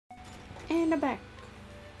And I'm back,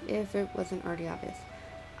 if it wasn't already obvious.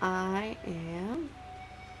 I am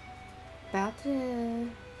about to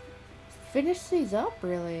finish these up,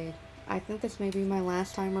 really. I think this may be my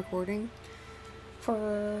last time recording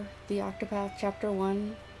for the Octopath Chapter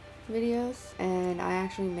 1 videos, and I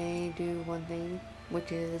actually may do one thing,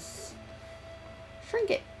 which is shrink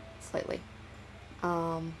it slightly.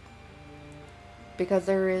 Because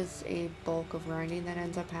there is a bulk of grinding that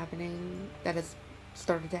ends up happening, that has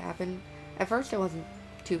started to happen. At first it wasn't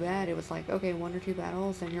too bad, it was like, okay, 1 or 2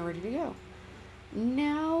 battles and you're ready to go.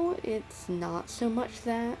 Now it's not so much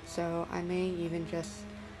that, so I may even just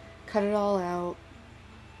cut it all out,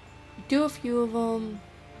 do a few of them,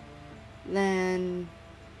 then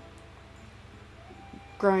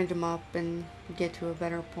grind them up and get to a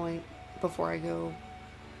better point before I go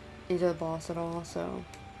into the boss at all. So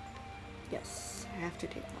yes, I have to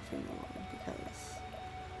take off him alone because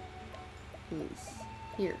he's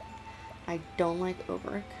here. I don't like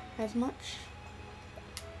Oberic as much.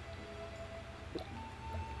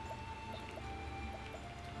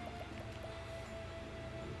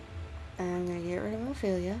 I'm gonna get rid of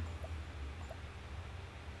Ophelia.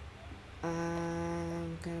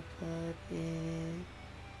 I'm gonna put in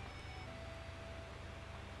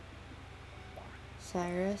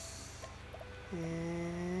Cyrus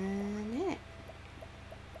and Annen.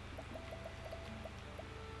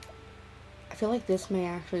 I feel like this may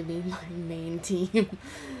actually be my main team.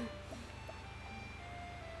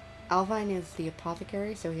 Alfyn is the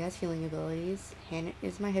apothecary, so he has healing abilities. Annen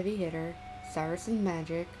is my heavy hitter. Cyrus is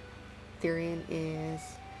magic. Therian is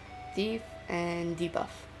thief and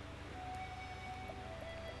debuff.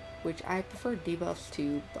 Which I prefer debuffs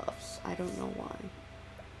to buffs. I don't know why.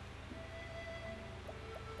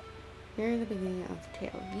 Here the beginning of the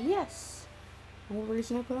tale. Yes! The whole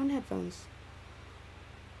reason I put on headphones.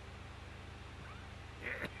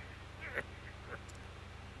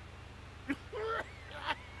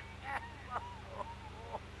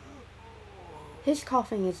 His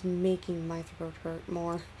coughing is making my throat hurt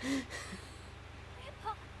more.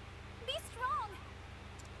 Grandpa, be strong!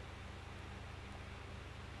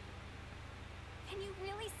 Can you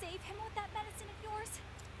really save him with that medicine of yours?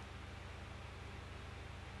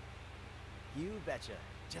 You betcha.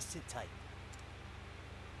 Just sit tight.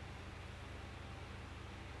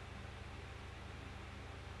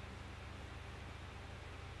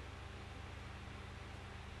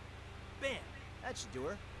 Bam! That should do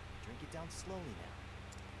her. Drink it down slowly now.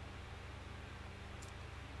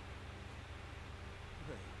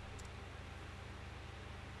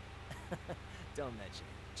 Right. Don't mention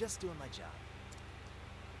it. Just doing my job.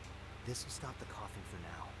 This will stop the coughing for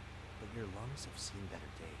now, but your lungs have seen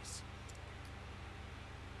better days.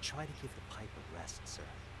 Try to give the pipe a rest, sir.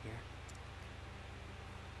 Here?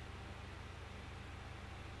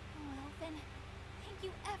 Oh, Alfyn, thank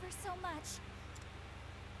you ever so much.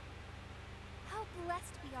 How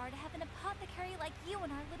blessed we are to have an apothecary like you in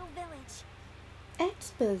our little village.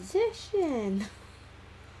 Exposition!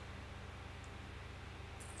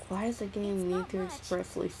 Why does the game need to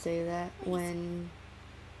expressly say that when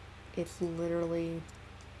it's literally...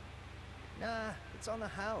 Nah, it's on the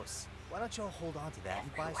house. Why don't y'all hold on to that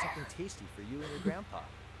and buy something tasty for you and your grandpa?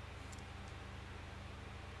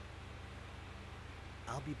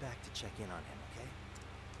 I'll be back to check in on him, okay?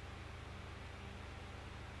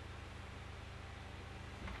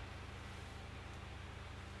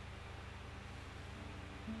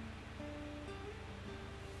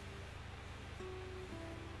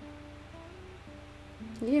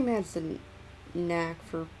 The game has a knack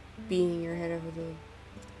for beating your head over the...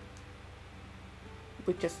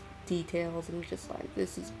 with just details, and just like,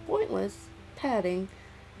 this is pointless padding.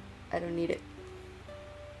 I don't need it.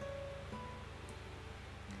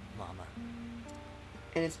 Mama.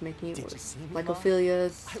 And it's making it Did you worse. see me, Like Mom?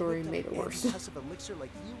 Ophelia's story I made it worse. I of elixir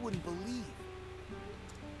like you wouldn't believe.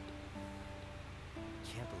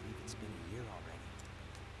 Can't believe it's been a year already.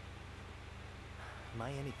 Am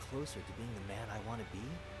I any closer to being the man I want to be?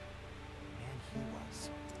 Man, he was.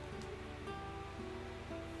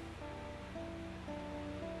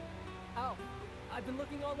 Alf, I've been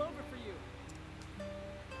looking all over for you.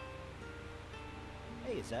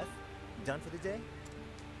 Hey, Zeph. Done for the day?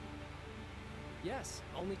 Yes,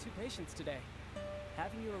 only 2 patients today.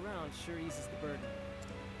 Having you around sure eases the burden.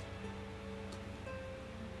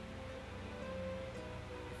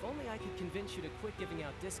 If only I could convince you to quit giving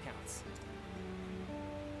out discounts.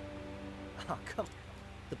 Oh, come on.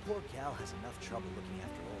 The poor gal has enough trouble looking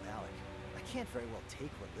after old Alec. I can't very well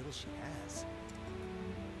take what little she has.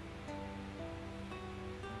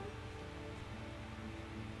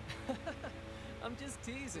 I'm just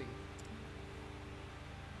teasing.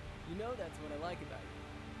 You know that's what I like about you.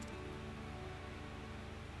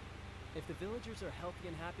 If the villagers are healthy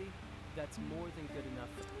and happy, that's more than good enough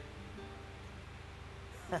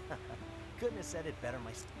for me. Couldn't have said it better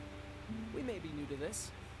myself. We may be new to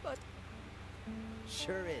this, but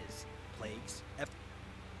Sure is. Plagues.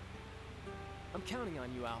 I'm counting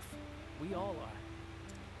on you, Alf. We all are.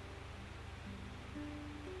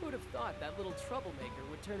 Who would have thought that little troublemaker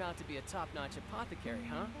would turn out to be a top-notch apothecary,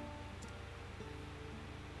 huh?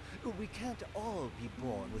 We can't all be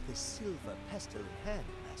born with a silver pestle in hand,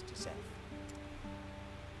 Master Seth.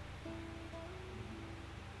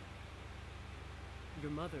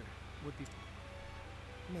 Your mother would be...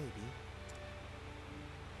 Maybe.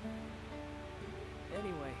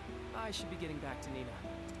 Anyway, I should be getting back to Nina.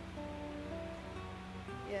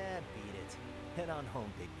 Yeah, beat it. Head on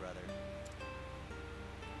home, big brother.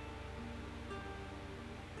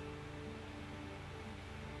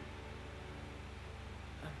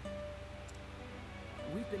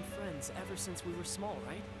 We've been friends ever since we were small,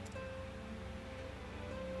 right?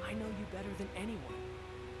 I know you better than anyone,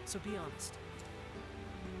 so be honest.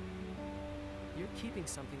 You're keeping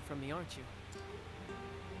something from me, aren't you?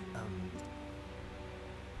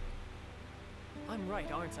 I'm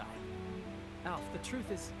right, aren't I? Alf, the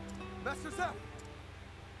truth is... Master Zeph!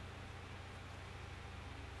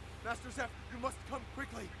 Master Zeph, you must come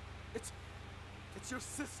quickly. It's your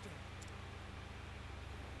sister.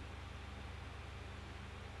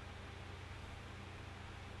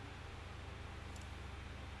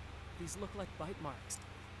 These look like bite marks.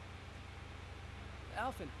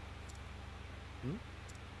 Alfyn. Hmm?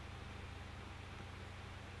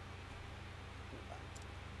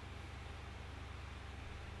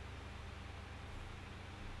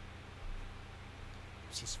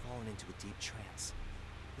 She's fallen into a deep trance.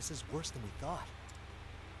 This is worse than we thought.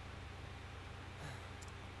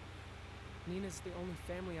 Nina's the only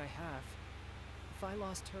family I have. If I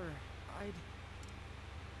lost her, I'd...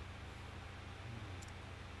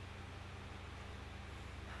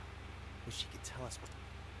 Wish she could tell us what...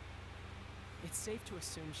 It's safe to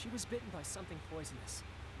assume she was bitten by something poisonous.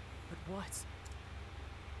 But what?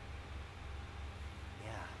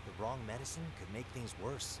 Yeah, the wrong medicine could make things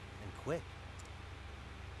worse, and quick.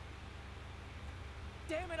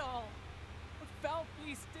 Damn it all! What foul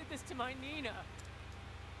beast did this to my Nina?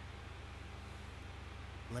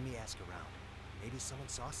 Let me ask around. Maybe someone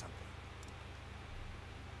saw something.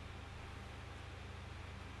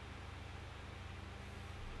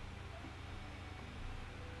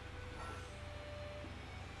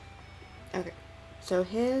 Okay, so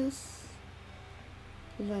his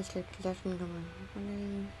eyes take possession of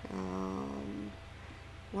running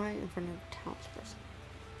right in front of the townsperson.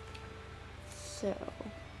 So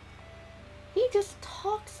he just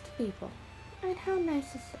talks to people. And how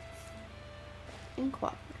nice is this? And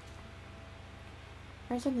cooperative.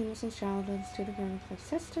 Friends of Nina since childhood, stood grown up like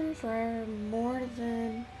sisters, where more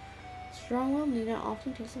than strong-willed Nina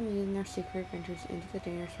often takes them lead in their secret adventures into the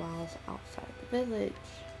dangerous wilds outside the village.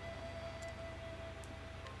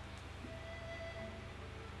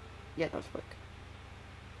 Yeah, that was quick.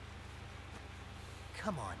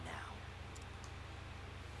 Come on now.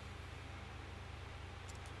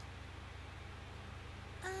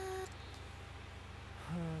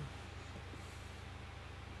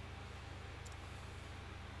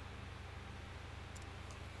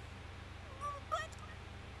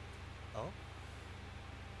 Oh?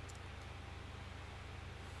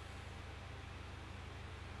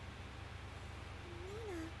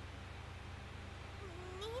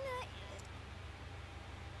 Nina.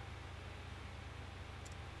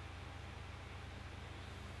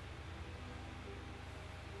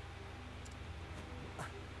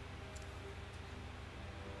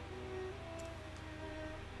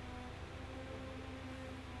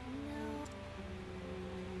 No.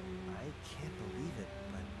 I can't believe it,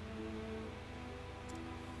 but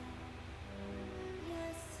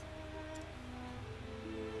Yes.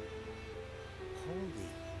 holy.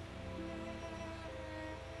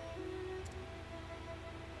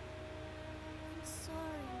 I'm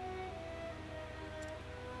sorry.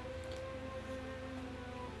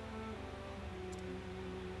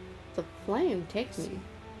 The flame takes me.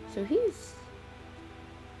 So he's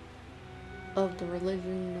of the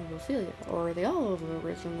religion of Ophelia, or are they all of the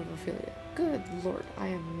religion of Ophelia? Good lord, I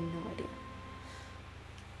have no idea.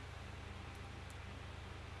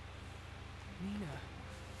 Nina.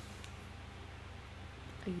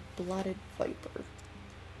 A blooded viper.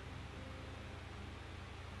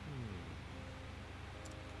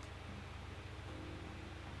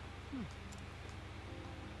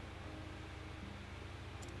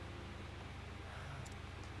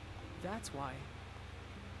 That's why.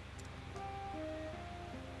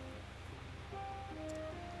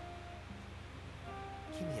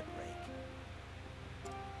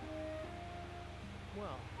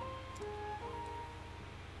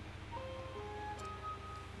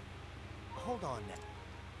 hold on now.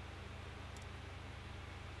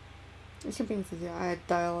 It should be easy. I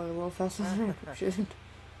dialogue a little faster than I should.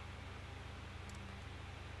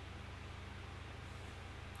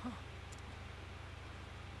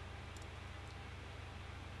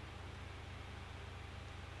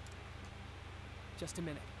 Just a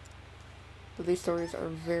minute. But these stories are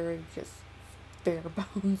very just bare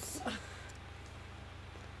bones.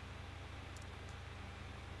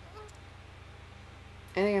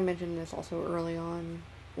 I think I mentioned this also early on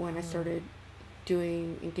when I started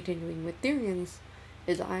doing and continuing with Therians,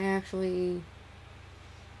 is I actually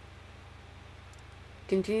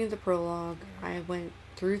continued the prologue. I went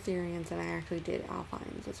through Therians and I actually did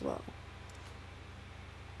Alfyns as well.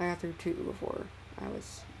 I got through 2 before I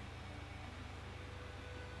was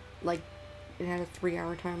like, it had a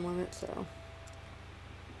 3-hour time limit, so.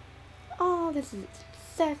 Oh, this is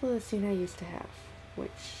exactly the scene I used to have,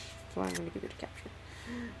 which is why I'm going to give it a capture.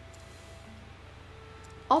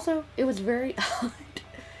 Also, it was very odd,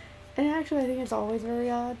 and actually I think it's always very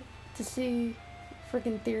odd to see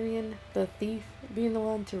freaking Therian, the thief, being the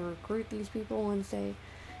one to recruit these people and say,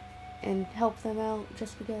 and help them out,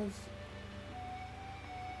 just because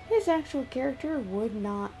his actual character would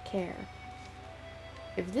not care.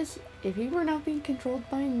 If he were not being controlled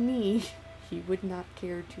by me, he would not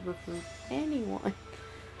care to recruit anyone.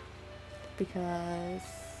 Because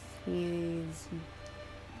he's,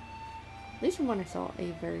 at least from what I saw,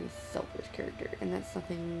 a very selfish character. And that's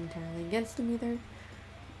nothing entirely against him either.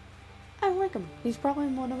 I like him. He's probably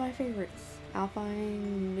one of my favorites.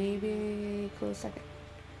 Alfyn, maybe close second.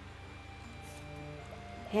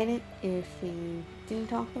 Annen, if she didn't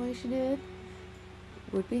talk the way she did,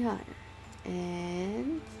 would be higher.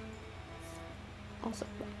 And also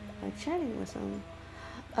by chatting with them.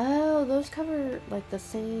 Oh, those cover like the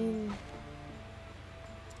same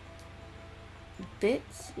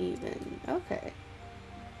bits even. Okay.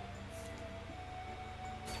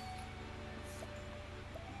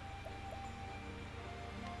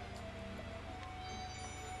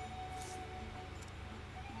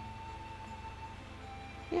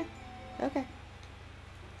 Yeah. Okay.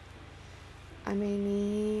 I may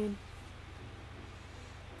need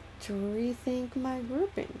to rethink my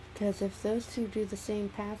grouping, because if those two do the same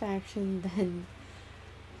path action, then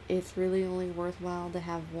it's really only worthwhile to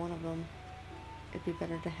have one of them. It'd be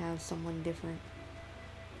better to have someone different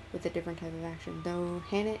with a different type of action, though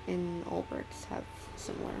Annen and Ulbricht's have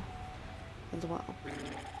similar as well.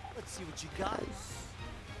 Let's see what you got.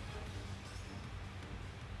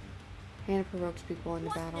 Annen provokes people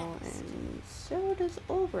into battle, and so does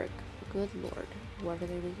Ulbricht. Good lord. What are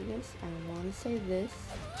they weak against? I want to say this.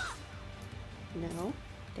 No.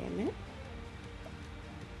 Damn it.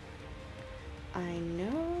 I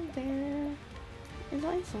know there is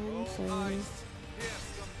ice on, so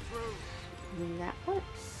that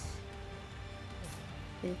works.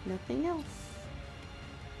 If nothing else.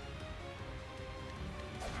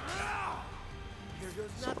 Here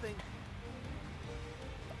goes nothing.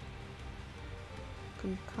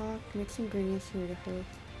 Concoct, mix ingredients here to hurt.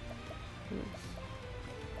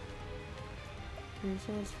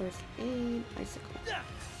 Here's first aid, icicle.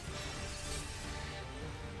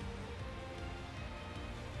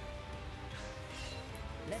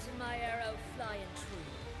 Letting my arrow fly and true.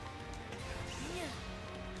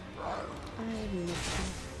 I missed him.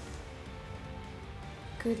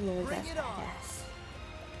 Good lord, Bring that's it on. badass.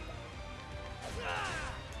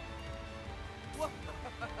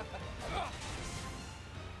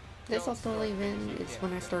 This will still even, it's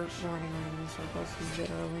when I start running around in circles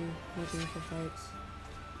literally looking for fights.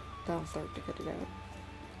 That'll start to cut it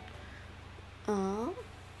out.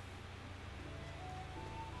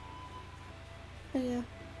 But yeah.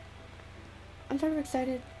 I'm sort of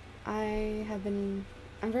excited. I'm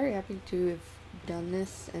very happy to have done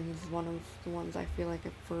this, and this is one of the ones I feel like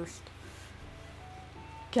I first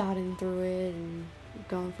gotten through it and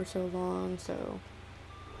gone for so long, so.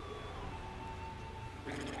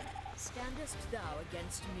 Standest thou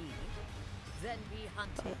against me? Then be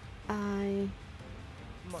hunted. But I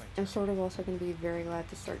am sort of also going to be very glad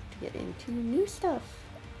to start to get into new stuff,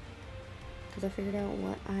 because I figured out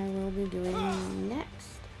what I will be doing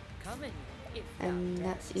next, Coming, if and thou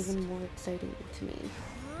that's darest. even more exciting to me.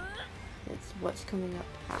 It's what's coming up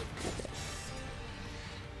after this.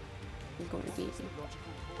 It's going to be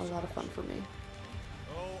a lot of fun for me.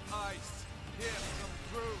 Oh, ice, here's some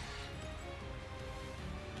proof.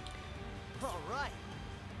 All right.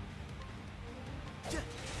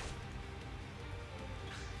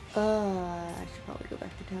 I should probably go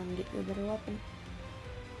back to town and get you a better weapon,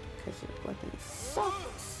 because your weapon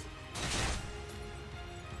sucks.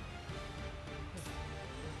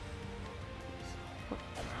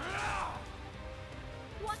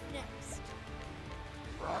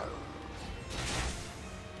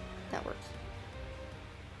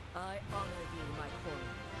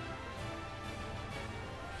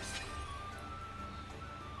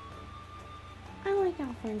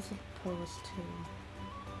 Alfyn's supposed to.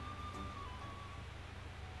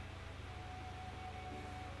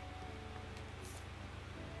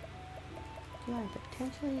 Do I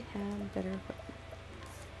potentially have better equipment?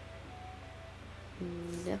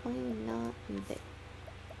 Definitely not there.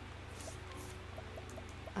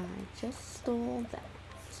 I just stole that.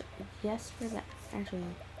 So yes for that.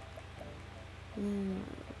 Actually,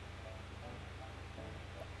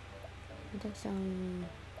 it does sound.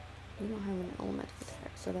 You don't have an elemental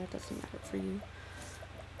attack, so that doesn't matter for you.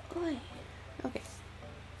 Oy. Okay.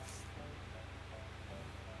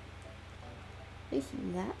 At least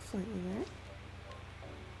that's slightly better.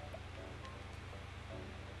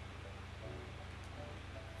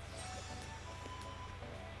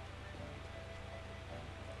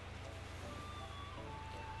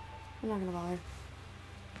 I'm not gonna bother.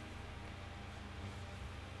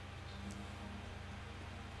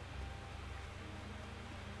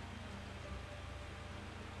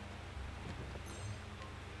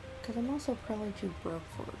 Because I'm also probably too broke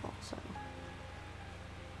for it also.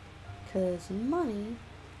 Because money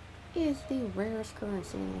is the rarest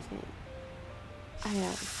currency in this game. I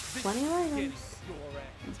have plenty of items.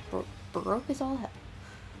 Broke is all hell.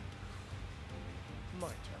 My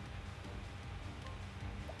turn.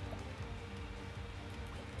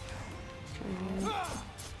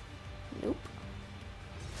 Nope.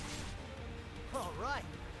 All right.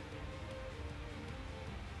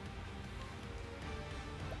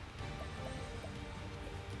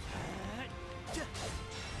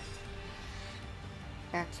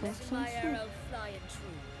 Access Let my arrow fly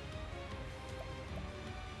true.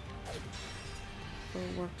 Full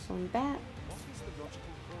works on bat. What is the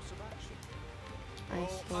logical course of action?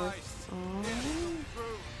 Ice Oh, works ice. on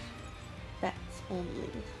Through. bats only.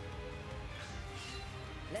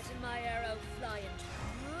 Let my arrow fly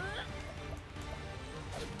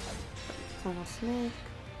Final snake.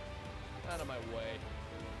 Out of my way.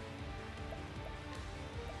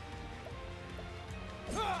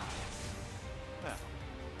 Now,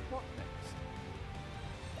 what next?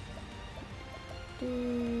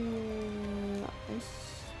 Do ice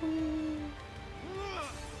swing.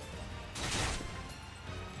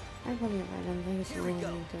 I have plenty of items. I just really need to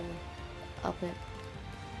up it.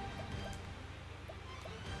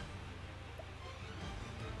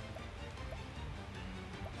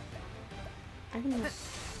 I can just.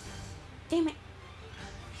 Damn it! I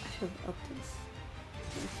should have upped this.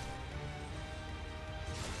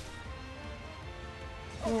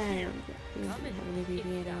 Yeah, I don't have any BB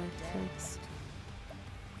anyway, so.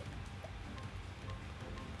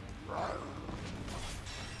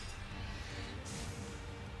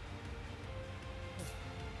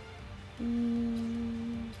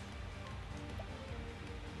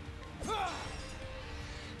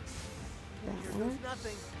 That works.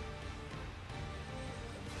 Nothing.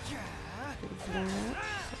 That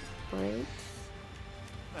breaks.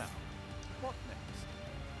 Now, what next?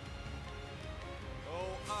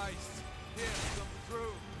 Oh, ice. Here, come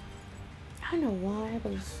through. I don't know why,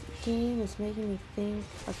 but this game is making me think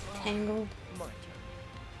of Tangled. My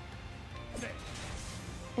turn.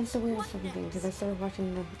 And it's the weirdest fucking thing, because I started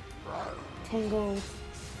watching the Tangled,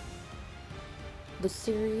 the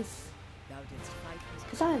series, Thou didst fight his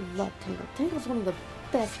because I love Tangled. Tangled's one of the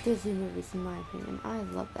best Disney movies in my opinion. I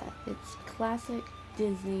love that. It's classic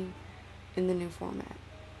Disney in the new format.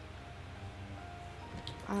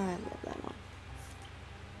 I love that one.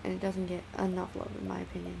 And it doesn't get enough love in my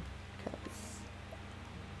opinion, because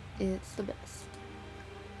it's the best.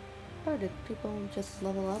 Or did people just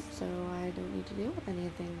level up so I don't need to deal with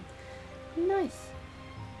anything nice?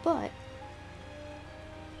 But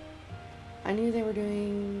I knew they were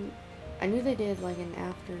doing, I knew they did like an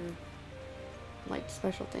after like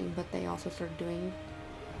special thing, but they also started doing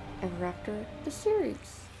Ever After the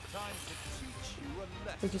series, Time to teach you a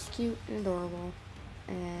lesson. which is cute and adorable,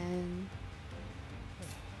 and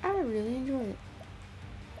I really enjoy it.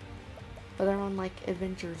 But they're on like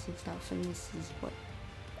adventures and stuff, and this is what,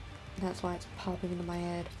 that's why it's popping into my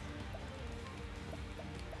head.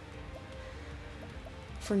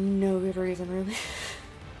 For no good reason, really.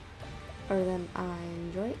 Other than I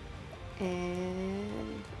enjoy it.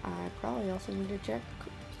 And I probably also need to check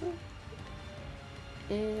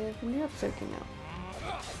if a new episode came out.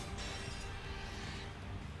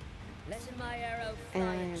 Let my arrow And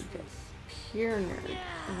fly I am true. just pure nerd.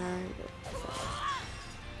 And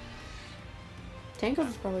Tangled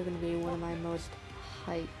is probably going to be one of my most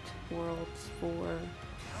hyped worlds for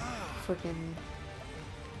freaking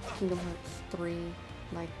Kingdom Hearts 3.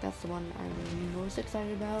 Like, that's the one I'm most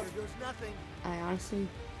excited about. Here goes nothing. I honestly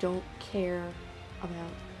don't care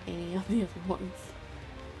about any of the other ones.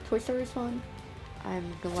 Toy Story's fun,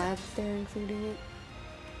 I'm glad that they're including it.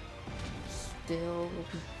 Still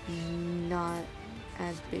not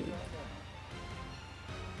as big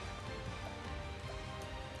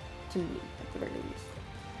to me, at the very least.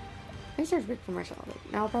 I started big for myself,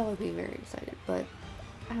 and I'll probably be very excited, but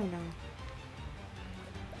I don't know.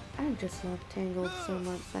 I just love Tangled so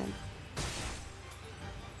much that.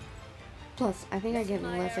 Plus, I think I get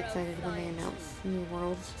less excited when they announce new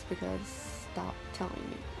worlds just because stop telling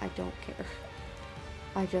me. I don't care.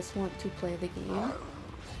 I just want to play the game.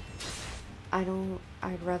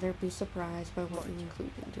 I'd rather be surprised by what you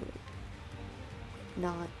include into it.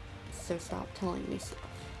 Not, so stop telling me stuff.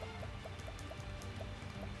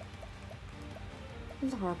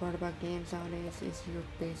 The hard part about games nowadays is you're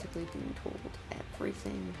basically being told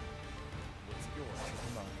everything. What's yours?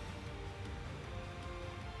 Come on.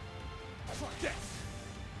 Yes.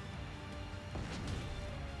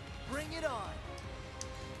 Bring it on.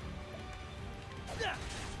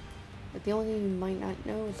 But the only thing you might not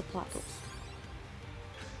know is the plot twist.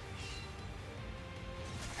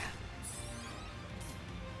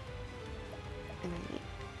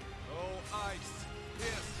 Oh, ice.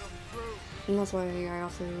 Yes, come through. And that's why I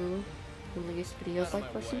also release videos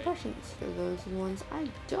like first impressions for those ones I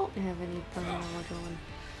don't have any prior knowledge on.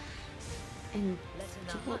 And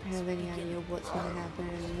don't have any idea what's going to happen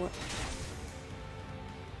and what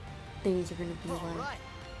things are going to be like.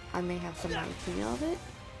 I may have some idea of it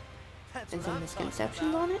and some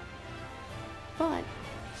misconceptions on it, but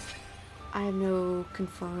I have no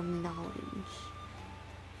confirmed knowledge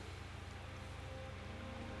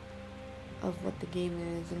of what the game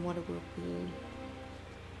is and what it will be,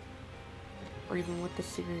 or even what the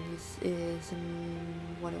series is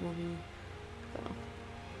and what it will be. So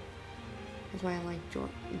that's why I like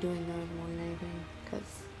doing those more than anything,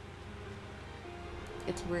 because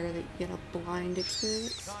it's rare that you get a blind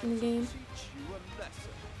experience in the game,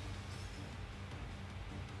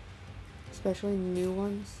 especially new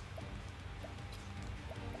ones.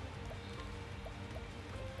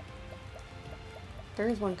 There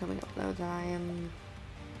is one coming up though that I am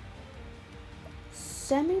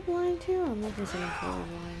semi-blind to. I'm not gonna say I'm fully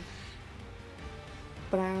blind,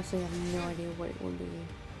 but I honestly have no idea what it would be.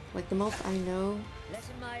 Like, the most I know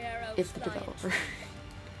is the developer.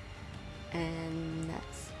 And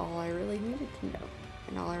that's all I really needed to know.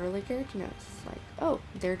 And all I really cared to know is like, oh,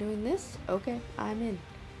 they're doing this? Okay, I'm in.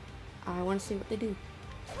 I want to see what they do.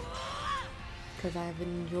 Because I've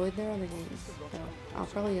enjoyed their other games. So I'll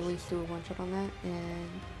probably at least do a one-shot on that. And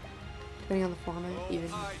depending on the format, even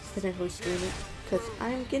potentially stream it. Because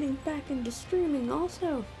I'm getting back into streaming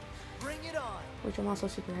also. Bring it on. Which I'm also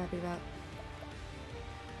super happy about.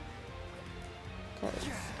 Because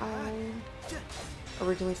I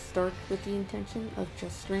originally started with the intention of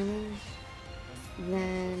just streaming,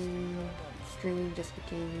 then streaming just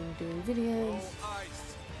became doing videos,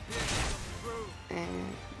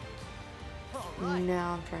 and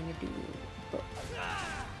now I'm trying to do both.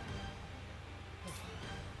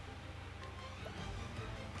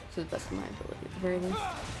 To the best of my ability, at the very least.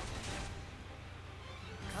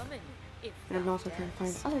 And I'm also trying to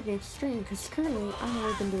find other games to stream, because currently I've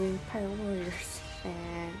only been doing Pyro Warriors,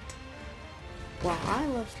 and while I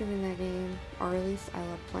love streaming that game, or at least I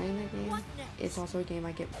love playing that game, it's also a game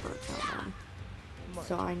I get burnt out on.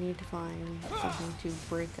 So I need to find something to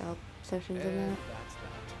break up sessions of that.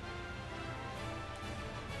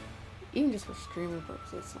 Even just for streaming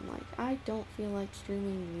purposes, I'm like, I don't feel like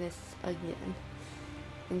streaming this again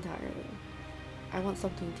entirely. I want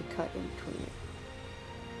something to cut in between it.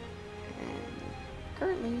 And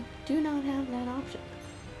currently do not have that option.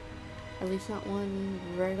 At least not one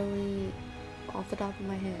readily off the top of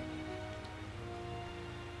my head.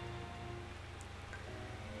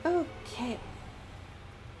 Okay.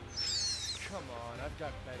 Come on, I've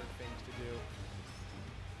got better things to do.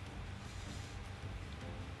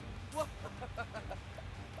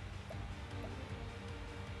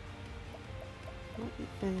 Let me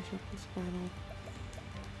finish up this battle.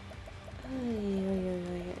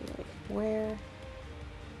 Where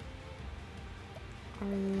are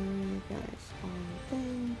you guys on the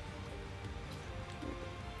thing?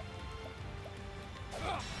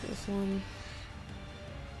 This one.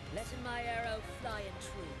 Letting my arrow fly and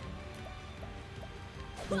true.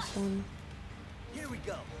 This one. Here we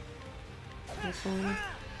go. This one.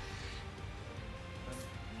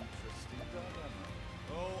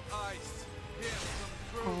 Oh, ice. Yes,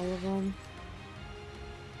 come through. All of them.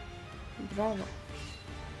 Bravo.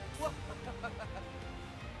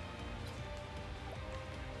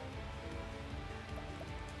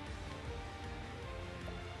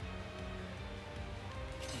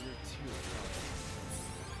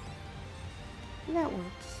 That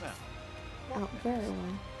works out very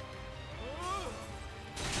well.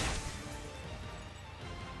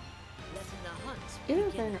 Letting the hunt Even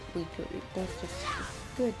if begin. they're not weak to it, it does just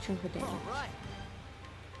a good chunk of damage. Alright.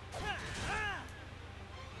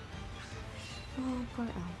 Oh, poor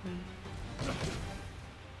Alfyn.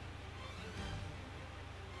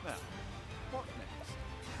 Now, what next?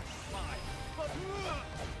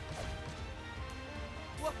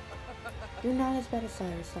 You're not as bad as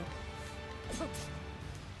Cyrus, though.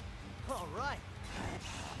 Alright.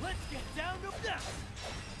 Let's get down to that.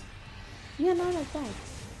 Yeah, not as bad.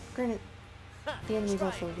 Granted, the enemy's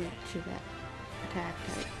also weak to that attack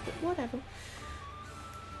type, but whatever.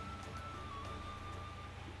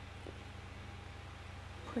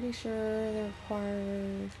 Pretty sure they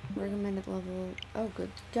require recommended level. Oh,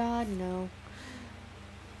 good God, no.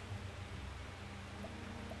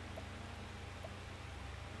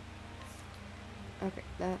 Okay,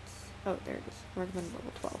 that's. Oh, there it is. Recommended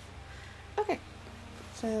level 12. Okay,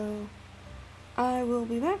 so I will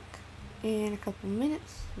be back in a couple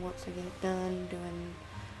minutes once I get it done doing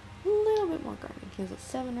a little bit more grinding. He's at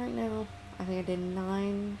 7 right now. I think I did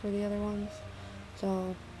 9 for the other ones.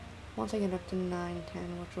 So once I get up to 9,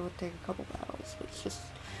 10, which will take a couple battles, but it just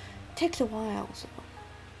takes a while. So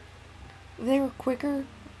if they were quicker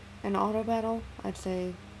and auto battle, I'd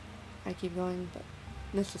say I keep going, but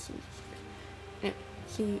this is anyway,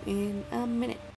 see you in a minute.